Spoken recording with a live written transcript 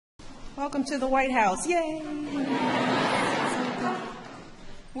Welcome to the White House. Yay!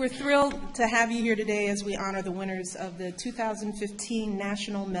 We're thrilled to have you here today as we honor the winners of the 2015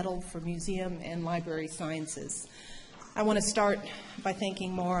 National Medal for Museum and Library Sciences. I want to start by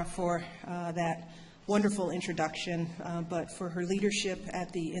thanking Maura for that wonderful introduction, but for her leadership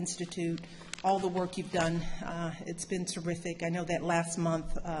at the Institute, all the work you've done. It's been terrific. I know that last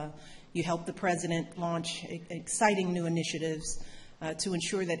month you helped the President launch exciting new initiatives to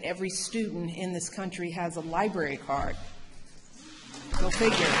ensure that every student in this country has a library card. Go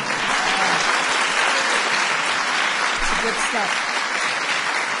figure. It's good stuff.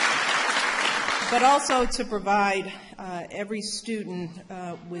 But also to provide every student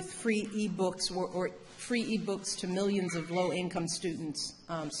with free e-books or free e-books to millions of low-income students.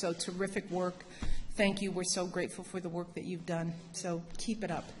 So terrific work. Thank you. We're so grateful for the work that you've done. So keep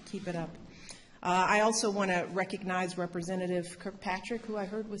it up. Keep it up. I also want to recognize Representative Kirkpatrick, who I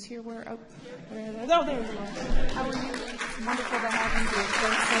heard was here. There you are. How are you? It's wonderful to have you here.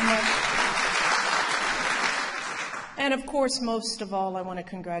 Thanks so much. And of course, most of all, I want to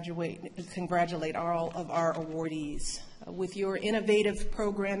congratulate all of our awardees. With your innovative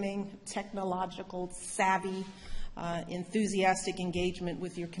programming, technological savvy, enthusiastic engagement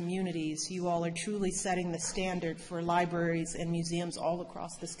with your communities, you all are truly setting the standard for libraries and museums all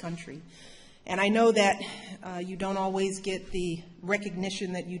across this country. And I know that you don't always get the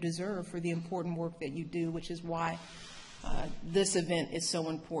recognition that you deserve for the important work that you do, which is why this event is so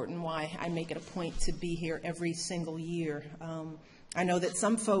important, why I make it a point to be here every single year. I know that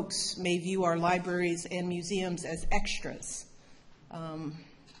some folks may view our libraries and museums as extras,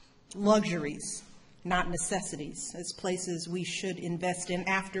 luxuries, not necessities, as places we should invest in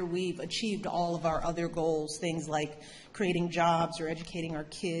after we've achieved all of our other goals, things like creating jobs or educating our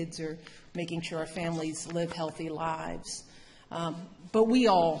kids or making sure our families live healthy lives. But we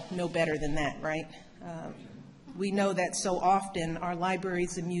all know better than that, right? We know that so often our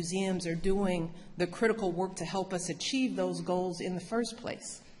libraries and museums are doing the critical work to help us achieve those goals in the first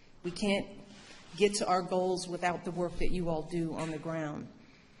place. We can't get to our goals without the work that you all do on the ground.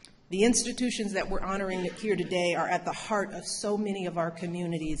 The institutions that we're honoring here today are at the heart of so many of our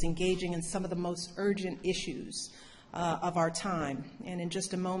communities, engaging in some of the most urgent issues of our time. And in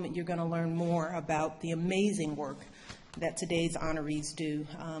just a moment, you're going to learn more about the amazing work that today's honorees do.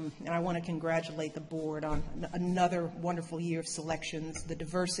 And I want to congratulate the board on another wonderful year of selections, the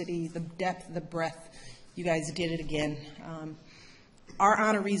diversity, the depth, the breadth. You guys did it again. Our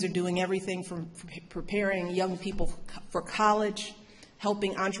honorees are doing everything from preparing young people for college,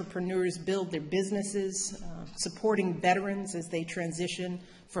 helping entrepreneurs build their businesses, supporting veterans as they transition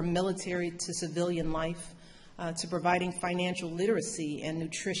from military to civilian life, to providing financial literacy and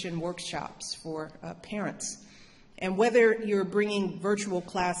nutrition workshops for parents. And whether you're bringing virtual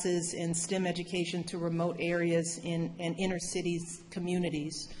classes in STEM education to remote areas in inner cities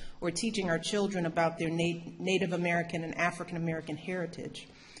communities, or teaching our children about their Native American and African American heritage,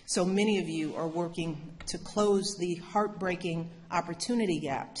 so many of you are working to close the heartbreaking opportunity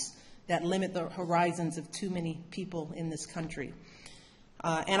gaps that limit the horizons of too many people in this country.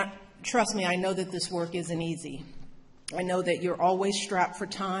 Trust me, I know that this work isn't easy. I know that you're always strapped for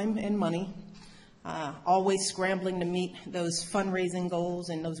time and money, always scrambling to meet those fundraising goals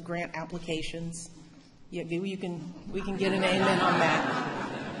and those grant applications. Yeah, we can get an amen on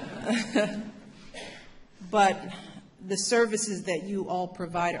that. But the services that you all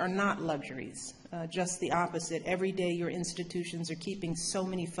provide are not luxuries, just the opposite. Every day your institutions are keeping so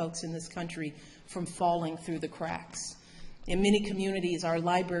many folks in this country from falling through the cracks. In many communities, our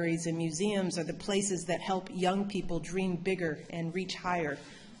libraries and museums are the places that help young people dream bigger and reach higher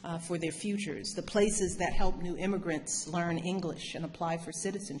for their futures, the places that help new immigrants learn English and apply for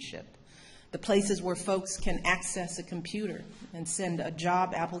citizenship, the places where folks can access a computer and send a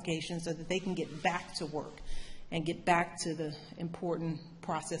job application so that they can get back to work and get back to the important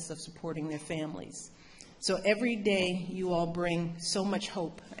process of supporting their families. So every day you all bring so much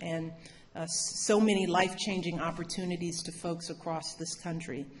hope and so many life-changing opportunities to folks across this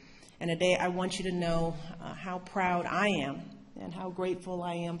country. And today I want you to know how proud I am and how grateful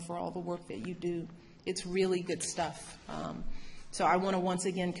I am for all the work that you do. It's really good stuff. So I want to once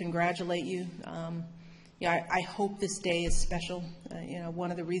again congratulate you. I hope this day is special.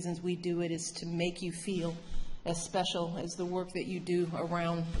 One of the reasons we do it is to make you feel as special as the work that you do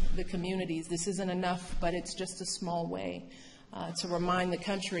around the communities. This isn't enough, but it's just a small way to remind the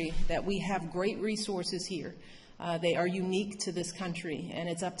country that we have great resources here. They are unique to this country, and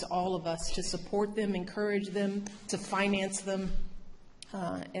it's up to all of us to support them, encourage them, to finance them,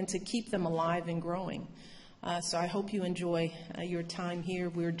 and to keep them alive and growing. So I hope you enjoy your time here.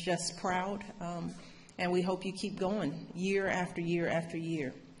 We're just proud, and we hope you keep going year after year after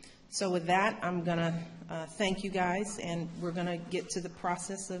year. So with that, I'm going to thank you guys, and we're going to get to the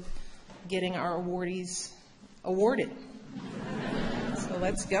process of getting our awardees awarded. So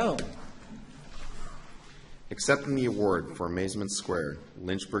let's go. Accepting the award for Amazement Square,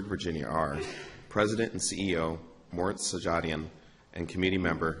 Lynchburg, Virginia are President and CEO Moritz Sajadian and Committee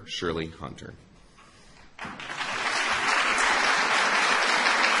Member Shirley Hunter.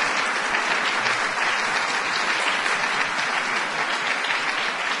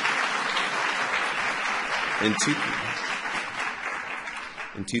 In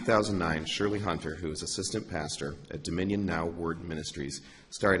 2009, Shirley Hunter, who is assistant pastor at Dominion Now Word Ministries,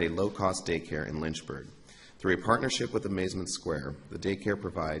 started a low-cost daycare in Lynchburg. Through a partnership with Amazement Square, the daycare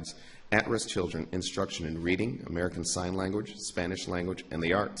provides at-risk children instruction in reading, American Sign Language, Spanish language, and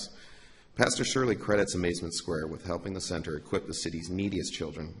the arts. Pastor Shirley credits Amazement Square with helping the center equip the city's neediest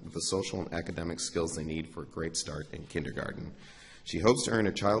children with the social and academic skills they need for a great start in kindergarten. She hopes to earn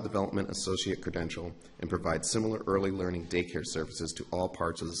a Child Development Associate credential and provide similar early learning daycare services to all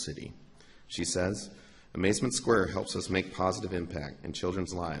parts of the city. She says, Amazement Square helps us make positive impact in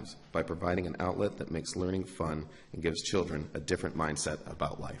children's lives by providing an outlet that makes learning fun and gives children a different mindset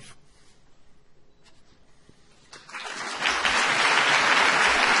about life.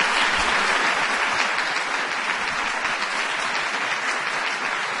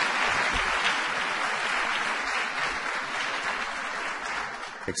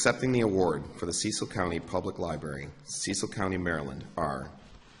 Accepting the award for the Cecil County Public Library, Cecil County, Maryland, are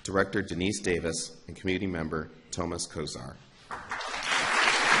Director Denise Davis and Community Member Thomas Kozar.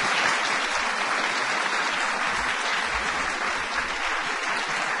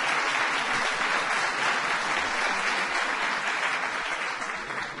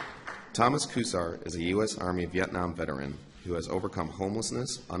 Thomas Kusar is a U.S. Army Vietnam veteran who has overcome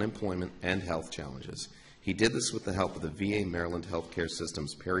homelessness, unemployment, and health challenges. He did this with the help of the VA Maryland Healthcare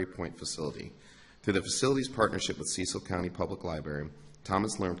System's Perry Point facility. Through the facility's partnership with Cecil County Public Library,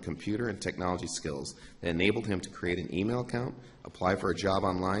 Thomas learned computer and technology skills that enabled him to create an email account, apply for a job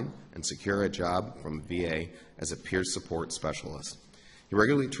online, and secure a job from VA as a peer support specialist. He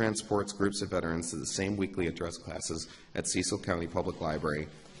regularly transports groups of veterans to the same weekly address classes at Cecil County Public Library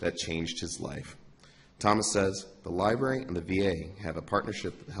that changed his life. Thomas says, the library and the VA have a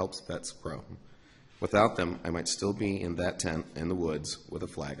partnership that helps vets grow. Without them, I might still be in that tent in the woods with a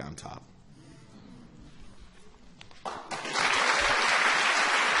flag on top.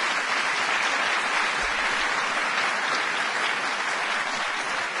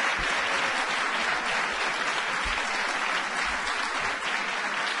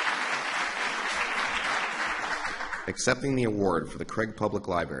 Accepting the award for the Craig Public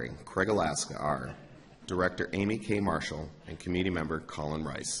Library, Craig, Alaska, are Director Amy K. Marshall and Community Member Colin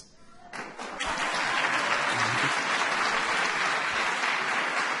Rice.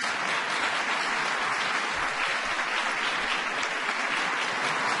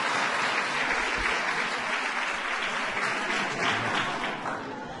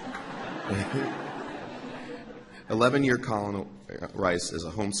 11-year Colin Rice is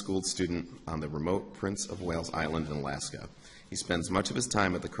a homeschooled student on the remote Prince of Wales Island in Alaska. He spends much of his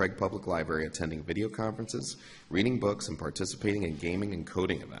time at the Craig Public Library attending video conferences, reading books, and participating in gaming and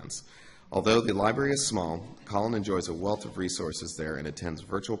coding events. Although the library is small, Colin enjoys a wealth of resources there and attends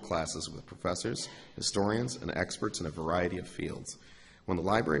virtual classes with professors, historians, and experts in a variety of fields. When the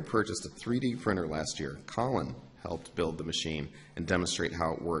library purchased a 3D printer last year, Colin helped build the machine and demonstrate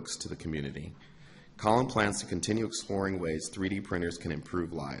how it works to the community. Colin plans to continue exploring ways 3D printers can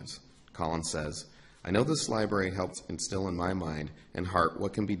improve lives. Colin says, I know this library helped instill in my mind and heart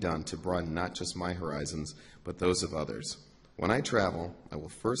what can be done to broaden not just my horizons, but those of others. When I travel, I will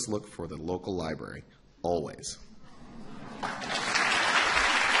first look for the local library, always.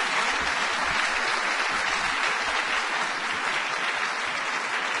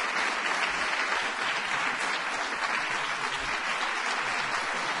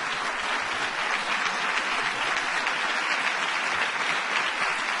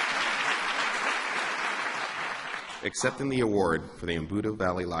 Accepting the award for the Embudo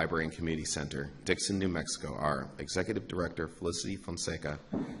Valley Library and Community Center, Dixon, New Mexico, are Executive Director Felicity Fonseca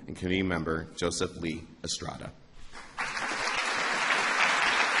and Community Member Joseph Lee Estrada.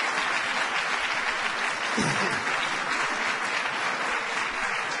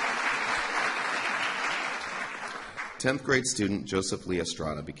 Tenth grade student Joseph Lee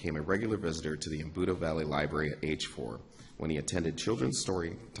Estrada became a regular visitor to the Embudo Valley Library at age 4 when he attended children's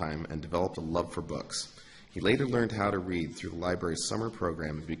story time and developed a love for books. He later learned how to read through the library's summer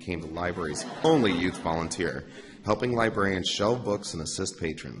program and became the library's only youth volunteer, helping librarians shelve books and assist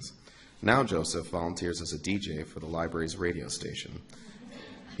patrons. Now Joseph volunteers as a DJ for the library's radio station.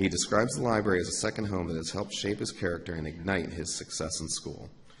 He describes the library as a second home that has helped shape his character and ignite his success in school.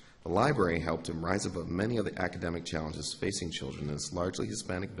 The library helped him rise above many of the academic challenges facing children in this largely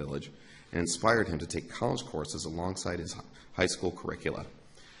Hispanic village and inspired him to take college courses alongside his high school curricula.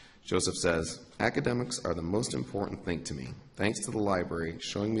 Joseph says, "Academics are the most important thing to me. Thanks to the library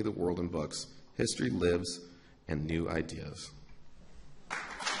showing me the world in books, history lives, and new ideas."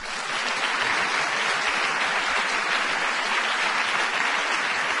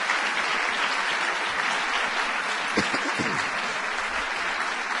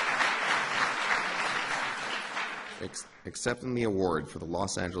 Accepting the award for the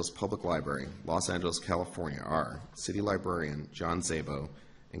Los Angeles Public Library, Los Angeles, California, are City Librarian John Szabo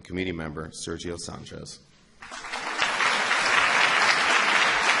and Committee Member Sergio Sanchez.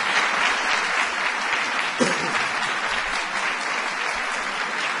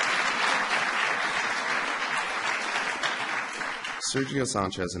 Sergio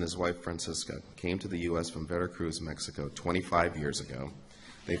Sanchez and his wife Francisca came to the U.S. from Veracruz, Mexico 25 years ago.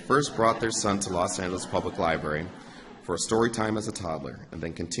 They first brought their son to Los Angeles Public Library for a story time as a toddler, and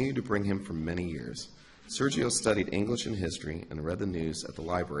then continued to bring him for many years. Sergio studied English and history and read the news at the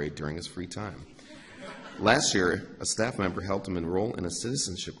library during his free time. Last year, a staff member helped him enroll in a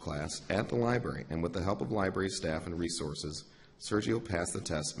citizenship class at the library, and with the help of library staff and resources, Sergio passed the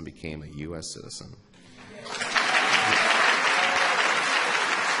test and became a U.S. citizen.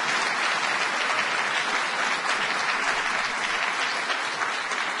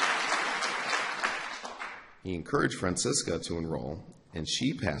 He encouraged Francisca to enroll, and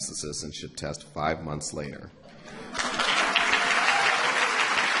she passed the citizenship test 5 months later.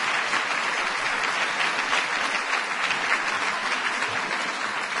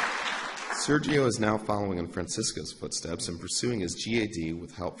 Sergio is now following in Francisca's footsteps and pursuing his GAD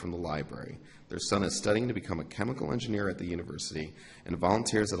with help from the library. Their son is studying to become a chemical engineer at the university and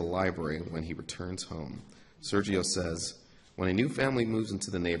volunteers at a library when he returns home. Sergio says, "When a new family moves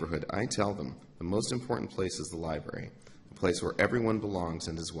into the neighborhood, I tell them the most important place is the library, a place where everyone belongs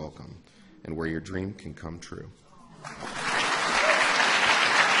and is welcome, and where your dream can come true."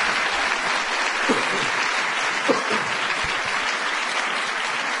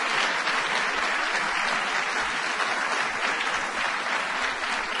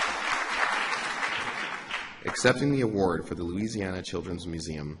 Accepting the award for the Louisiana Children's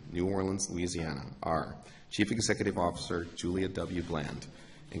Museum, New Orleans, Louisiana, are Chief Executive Officer Julia W. Bland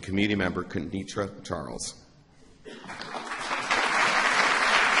and Committee Member Kenitra Charles.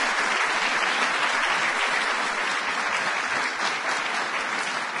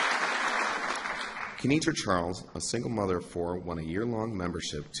 Kenitra Charles, a single mother of four, won a year-long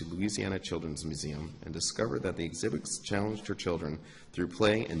membership to Louisiana Children's Museum and discovered that the exhibits challenged her children through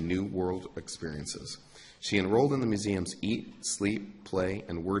play and new world experiences. She enrolled in the museum's Eat, Sleep, Play,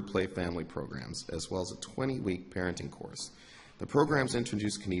 and Wordplay family programs, as well as a 20-week parenting course. The programs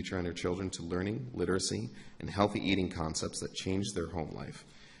introduced Kenitra and her children to learning, literacy, and healthy eating concepts that changed their home life.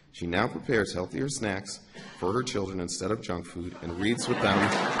 She now prepares healthier snacks for her children instead of junk food and reads with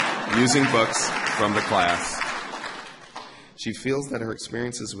them using books from the class. She feels that her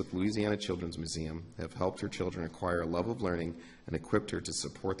experiences with Louisiana Children's Museum have helped her children acquire a love of learning and equipped her to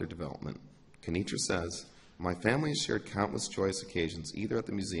support their development. Kenitra says, "My family has shared countless joyous occasions either at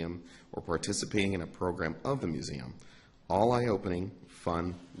the museum or participating in a program of the museum. All eye-opening,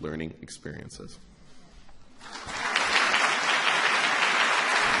 fun, learning experiences."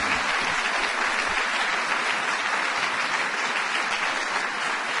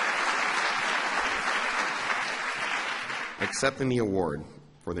 Accepting the award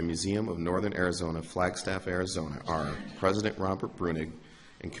for the Museum of Northern Arizona, Flagstaff, Arizona, are President Robert Brunig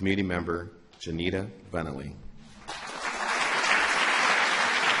and Committee Member Janita Benelli.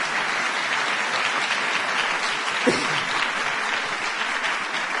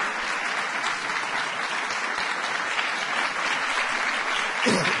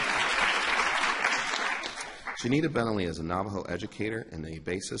 Janita Benelli is a Navajo educator and a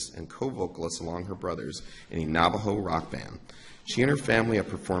bassist and co-vocalist along her brothers in a Navajo rock band. She and her family have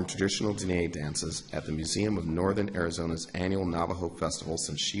performed traditional Dene dances at the Museum of Northern Arizona's annual Navajo Festival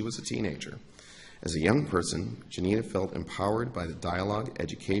since she was a teenager. As a young person, Janita felt empowered by the dialogue,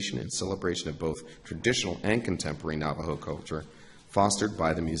 education, and celebration of both traditional and contemporary Navajo culture fostered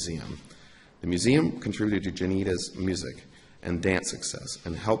by the museum. The museum contributed to Janita's music and dance success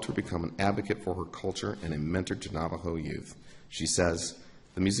and helped her become an advocate for her culture and a mentor to Navajo youth. She says,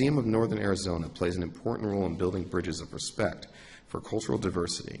 The Museum of Northern Arizona plays an important role in building bridges of respect for cultural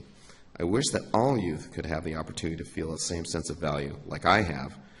diversity. I wish that all youth could have the opportunity to feel the same sense of value, like I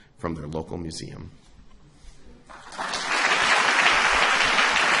have, from their local museum.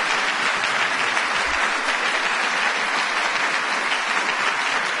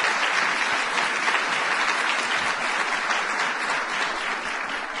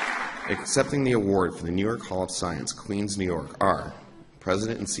 Accepting the award for the New York Hall of Science, Queens, New York, are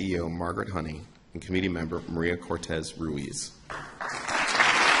President and CEO Margaret Honey and Committee Member Maria Cortez Ruiz.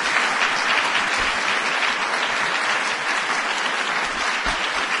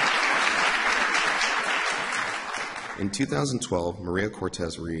 In 2012, Maria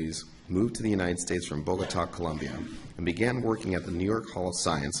Cortez Ruiz moved to the United States from Bogota, Colombia, and began working at the New York Hall of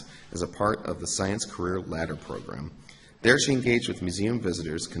Science as a part of the Science Career Ladder Program. There she engaged with museum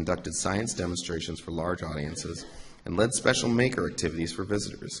visitors, conducted science demonstrations for large audiences, and led special maker activities for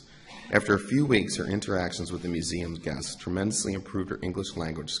visitors. After a few weeks, her interactions with the museum's guests tremendously improved her English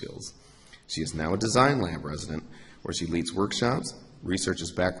language skills. She is now a design lab resident, where she leads workshops,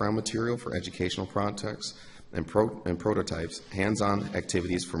 researches background material for educational projects, and prototypes hands-on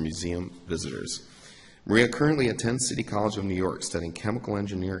activities for museum visitors. Maria currently attends City College of New York studying chemical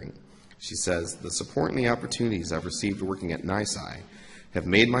engineering. She says, "The support and the opportunities I've received working at NYSCI have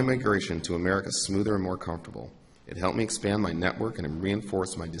made my migration to America smoother and more comfortable. It helped me expand my network and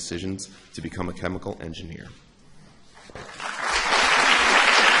reinforced my decisions to become a chemical engineer."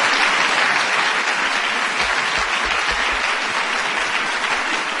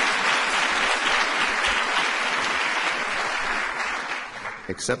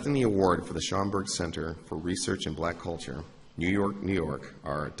 Accepting the award for the Schomburg Center for Research in Black Culture, New York,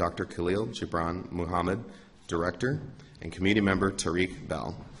 are Dr. Khalil Gibran Muhammad, Director, and Committee Member Tariq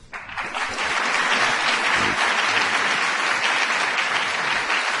Bell.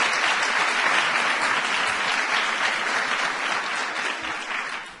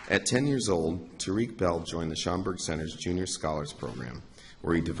 At 10 years old, Tariq Bell joined the Schomburg Center's Junior Scholars Program,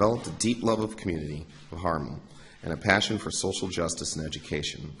 where he developed a deep love of community, of Harlem, and a passion for social justice and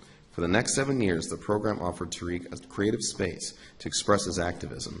education. For the next 7 years, the program offered Tariq a creative space to express his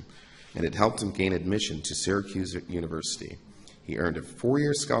activism, and it helped him gain admission to Syracuse University. He earned a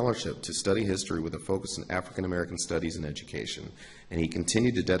 4-year scholarship to study history with a focus on African American studies and education, and he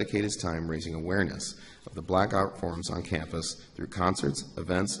continued to dedicate his time raising awareness of the Black art forms on campus through concerts,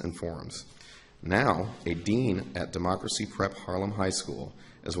 events, and forums. Now, a dean at Democracy Prep Harlem High School,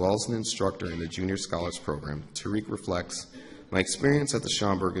 as well as an instructor in the Junior Scholars Program, Tariq reflects, "My experience at the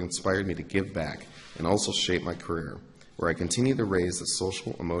Schomburg inspired me to give back and also shape my career, where I continue to raise the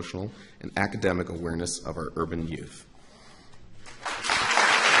social, emotional, and academic awareness of our urban youth."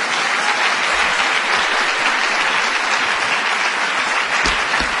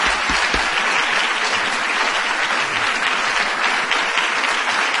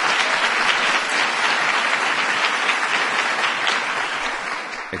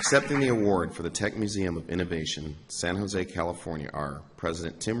 Accepting the award for the Tech Museum of Innovation, San Jose, California, are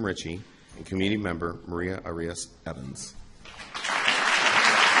President Tim Ritchie and Community Member Maria Arias Evans.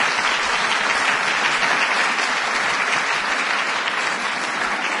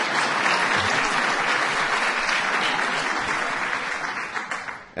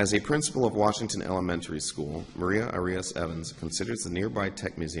 As a principal of Washington Elementary School, Maria Arias Evans considers the nearby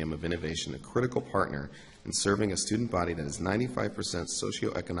Tech Museum of Innovation a critical partner in serving a student body that is 95%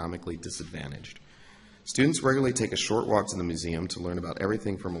 socioeconomically disadvantaged. Students regularly take a short walk to the museum to learn about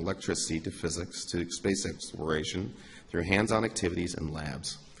everything from electricity to physics to space exploration through hands-on activities and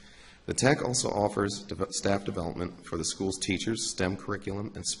labs. The Tech also offers staff development for the school's teachers, STEM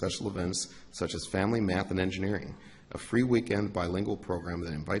curriculum, and special events such as Family Math and Engineering, a free weekend bilingual program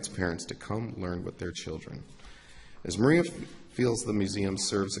that invites parents to come learn with their children. As Maria feels the museum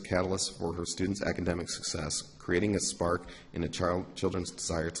serves a catalyst for her students' academic success, creating a spark in a children's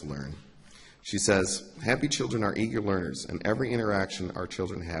desire to learn. She says, "Happy children are eager learners, and every interaction our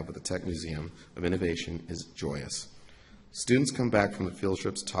children have with the Tech Museum of Innovation is joyous. Students come back from the field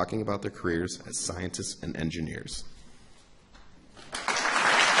trips talking about their careers as scientists and engineers."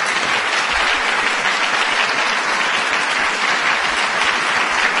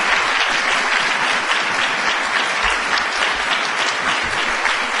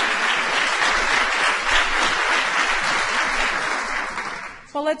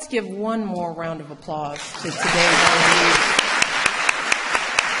 Well, let's give one more round of applause to today's honorees.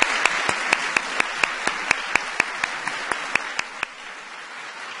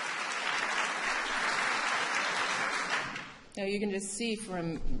 Now, you can just see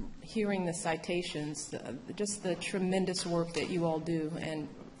from hearing the citations, just the tremendous work that you all do, and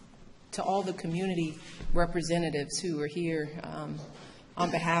to all the community representatives who are here on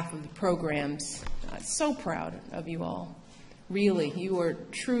behalf of the programs. So proud of you all. Really, you are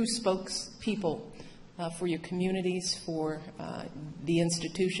true spokespeople for your communities, for the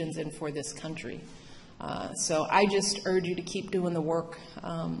institutions, and for this country. So I just urge you to keep doing the work.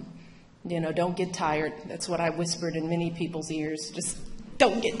 Don't get tired. That's what I whispered in many people's ears. Just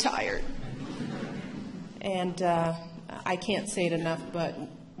don't get tired. And I can't say it enough, but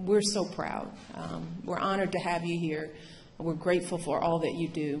we're so proud. We're honored to have you here. We're grateful for all that you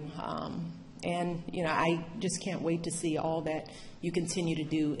do. And I just can't wait to see all that you continue to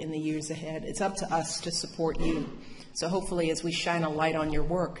do in the years ahead. It's up to us to support you. So hopefully as we shine a light on your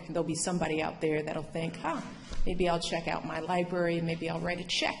work, there'll be somebody out there that'll think, maybe I'll check out my library, maybe I'll write a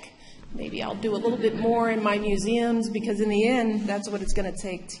check. Maybe I'll do a little bit more in my museums, because in the end, that's what it's going to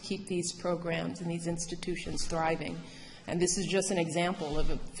take to keep these programs and these institutions thriving. And this is just an example of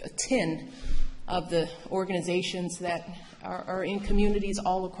a 10 of the organizations that are in communities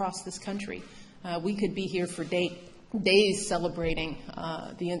all across this country. We could be here for days celebrating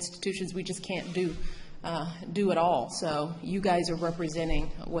the institutions. We just can't do it all. So you guys are representing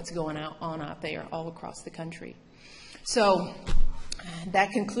what's going on out there all across the country. So that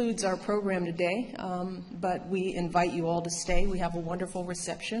concludes our program today, but we invite you all to stay. We have a wonderful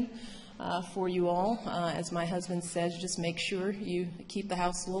reception for you all. As my husband says, just make sure you keep the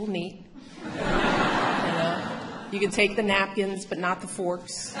house a little neat. You can take the napkins, but not the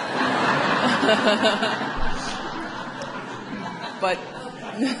forks.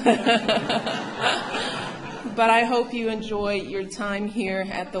 But I hope you enjoy your time here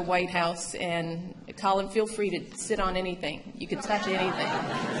at the White House. And Colin, feel free to sit on anything. You can touch anything.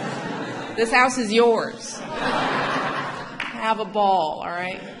 This house is yours. Have a ball, all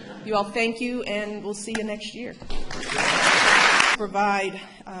right? You all, thank you, and we'll see you next year. Provide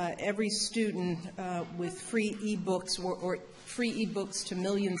every student with free e-books or free e-books to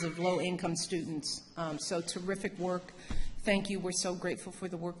millions of low-income students. So terrific work. Thank you. We're so grateful for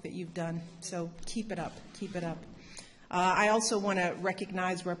the work that you've done. So keep it up. Keep it up. I also want to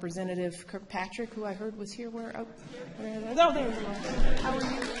recognize Representative Kirkpatrick, who I heard was here. There you are. How are you?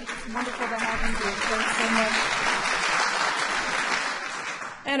 It's wonderful to have you here. Thanks so much.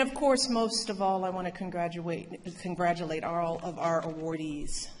 And of course, most of all, I want to congratulate all of our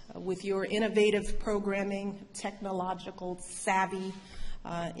awardees. With your innovative programming, technological savvy,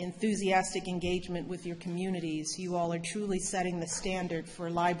 enthusiastic engagement with your communities, you all are truly setting the standard for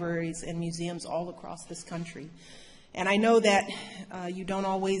libraries and museums all across this country. And I know that you don't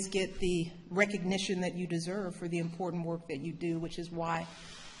always get the recognition that you deserve for the important work that you do, which is why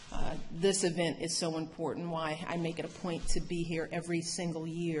this event is so important, why I make it a point to be here every single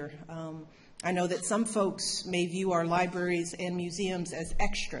year. I know that some folks may view our libraries and museums as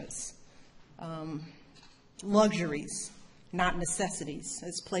extras, luxuries, not necessities,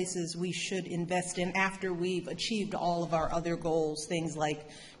 as places we should invest in after we've achieved all of our other goals, things like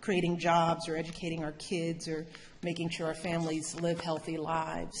creating jobs or educating our kids or making sure our families live healthy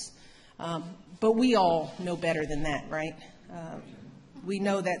lives. But we all know better than that, right? We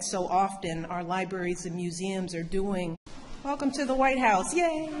know that so often our libraries and museums are doing. Welcome to the White House.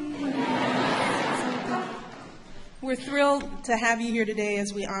 Yay! We're thrilled to have you here today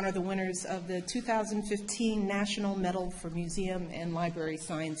as we honor the winners of the 2015 National Medal for Museum and Library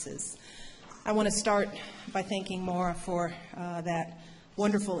Sciences. I want to start by thanking Maura for that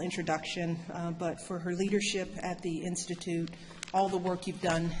wonderful introduction, but for her leadership at the Institute, all the work you've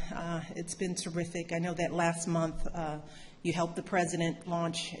done. It's been terrific. I know that last month you helped the President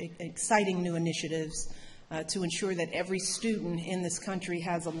launch exciting new initiatives to ensure that every student in this country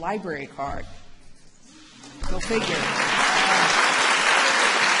has a library card. Go figure. It's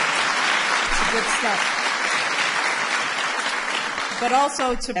good stuff. But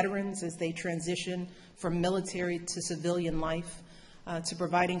also to veterans as they transition from military to civilian life, to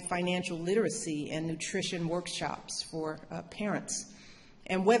providing financial literacy and nutrition workshops for parents.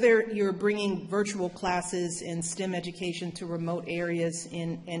 And whether you're bringing virtual classes in STEM education to remote areas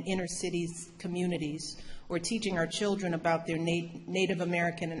and inner cities communities, or teaching our children about their Native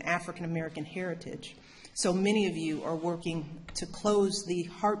American and African American heritage, so many of you are working to close the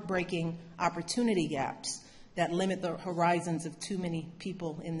heartbreaking opportunity gaps that limit the horizons of too many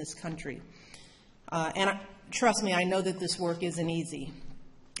people in this country. Trust me, I know that this work isn't easy.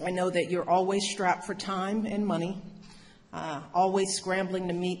 I know that you're always strapped for time and money, always scrambling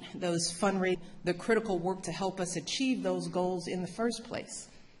to meet those the critical work to help us achieve those goals in the first place.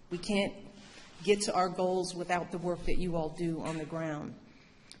 We can't get to our goals without the work that you all do on the ground.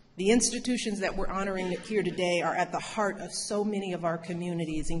 The institutions that we're honoring here today are at the heart of so many of our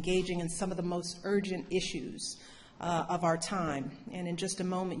communities, engaging in some of the most urgent issues of our time. And in just a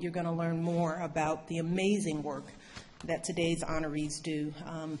moment, you're going to learn more about the amazing work that today's honorees do.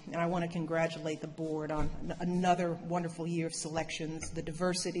 And I want to congratulate the board on another wonderful year of selections, the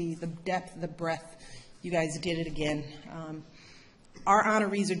diversity, the depth, the breadth. You guys did it again. Our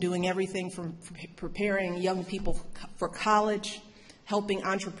honorees are doing everything from preparing young people for college, helping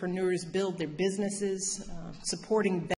entrepreneurs build their businesses, supporting